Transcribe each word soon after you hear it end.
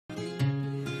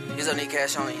It's only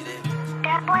cash on you, there.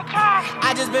 That boy cash.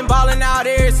 I just been ballin' out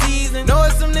every season. Knowing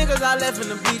some niggas I left in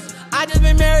the beach. I just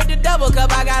been married to double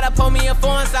cup. I gotta pour me a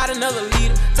 4 inside another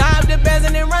liter. Time to best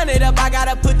and then run it up. I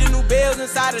gotta put the new bells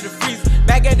inside of the freezer.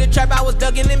 Back at the trap, I was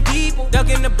ducking them people.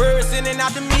 Ducking the birds, sending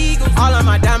out the Migos. All of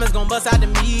my diamonds gon' bust out the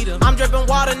meter. I'm dripping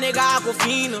water, nigga,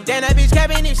 Aquafina. Damn, that bitch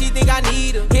capping if she think I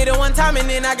need her. Hit her one time and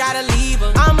then I gotta leave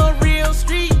her. I'm a real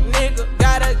street nigga.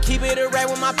 Gotta keep it a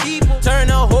rap with my people. Turn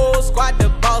the whole squad to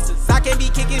bosses. I can't be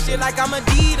kicking shit like I'm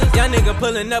Adidas. Young nigga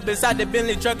pulling up inside the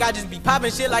Bentley truck. I just be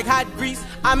popping shit like hot grease.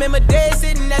 I'm in my day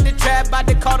sitting at the trap, about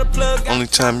to call the plug. Only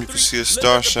time you can see a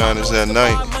star shine is at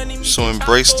night. So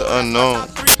embrace the unknown,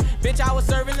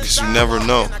 cause you never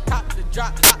know.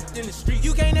 It's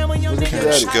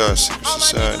Godz Secret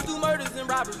Society.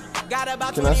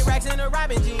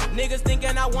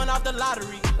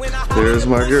 There's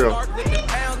my girl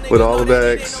with all the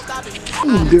bags.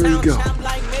 There you go.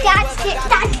 That's it.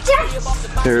 That's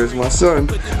it. There's my son.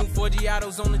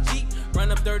 Run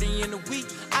up 30 in a week.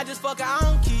 I just fuck, I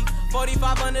don't keep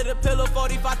 45 under the pillow,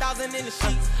 45,000 in the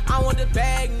sheets. I want the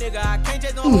bag, nigga. I can't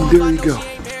chase no hoes. There I you know go. she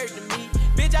ain't married to me.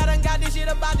 Bitch, I done got this shit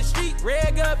about the street.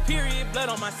 Red gut, period, blood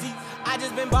on my seat. I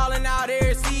just been ballin' out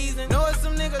every season. Knowing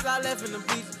some niggas I left in the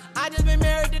beach. I just been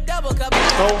married to double cup.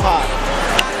 So hot.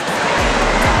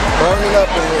 Burning up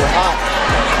in here,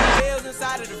 hot. Bells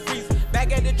inside of the freezer.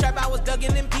 Back at the trap, I was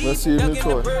ducking them people. Let's see your new Ducking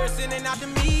the toy. birds, sending out the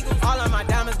Migos. All of my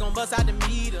diamonds gon' bust out the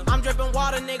meter. I'm dripping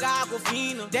water, nigga,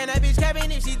 Aquafina. Damn, that bitch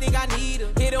capping if she think I need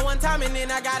her. Hit her one time and then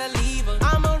I gotta leave her.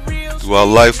 I'm a real. Throughout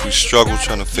life, we struggle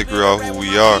trying to figure out who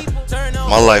we are.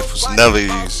 My life was never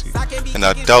easy, and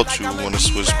I doubt you would want to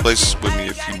switch places with me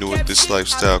if you knew what this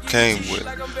lifestyle came with.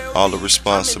 All the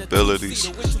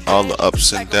responsibilities, all the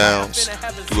ups and downs.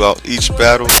 Throughout each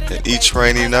battle and each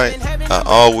rainy night, I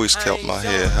always kept my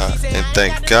head high. And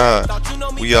thank God,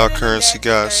 we are Currency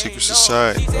Godz Secret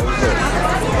Society.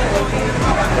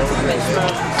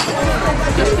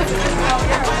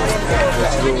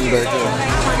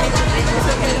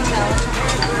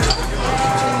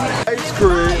 Ice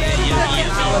cream.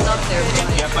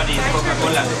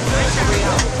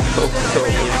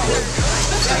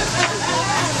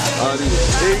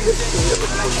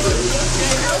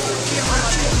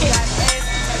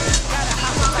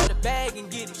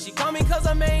 She call me cause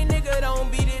her main nigga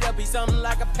don't beat it up. Be something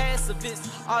like a pacifist.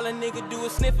 All a nigga do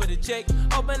is sniff for the check.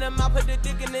 Open them out, put the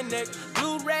dick in the neck.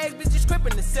 Blue rags, bitch, just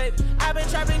crippin' the safe. I been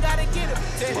trapping, gotta get it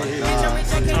protected. Bitch, I'm rich,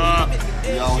 I can't leave it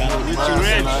today. Richie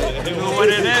Rich, you know what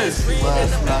it is.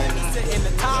 Last night. In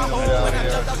the Tahoe when I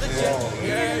jumped off the jet.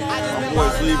 I just been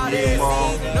ballin' out every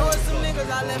season. Know some niggas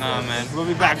I left. Nah, man, we'll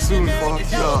be back soon.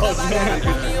 Fucked up.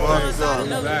 Fucked up.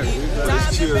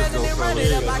 Cheers, though, fellas.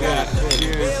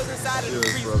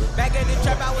 Cheers, brother. Back at the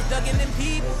trap, I was ducking them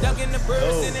people, ducking the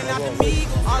birds, sending out the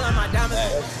Migos. All of my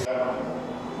diamonds.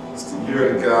 It's the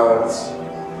year of Godz.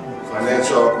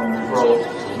 Financial Alchemy Pro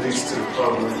released to the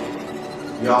public.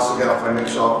 We also got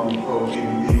Financial Alchemy Pro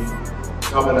DVD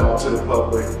coming out to the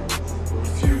public with a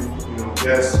few,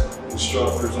 guest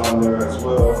instructors on there as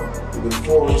well. We look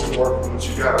forward to working with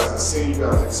you guys and seeing you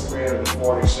guys expand in the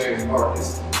foreign exchange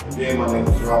markets. Again, my name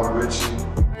is Richie.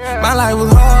 My life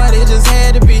was hard, it just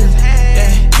had to be.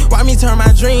 Yeah. Why me turn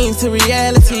my dreams to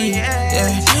reality?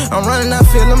 Yeah. I'm running, I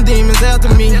feel them demons after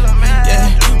me.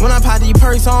 Yeah. When I pop these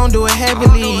perks, I don't do it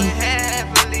happily.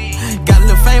 Got a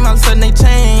little fame, all of a sudden they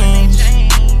change.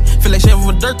 Feel like shit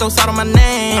with dirt, throw salt on my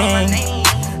name.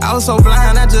 I was so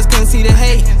blind, I just couldn't see the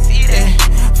hate. Yeah.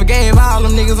 Forgave all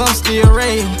them niggas, I'm still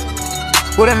raised.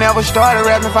 Would've never started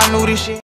rapping if I knew this shit.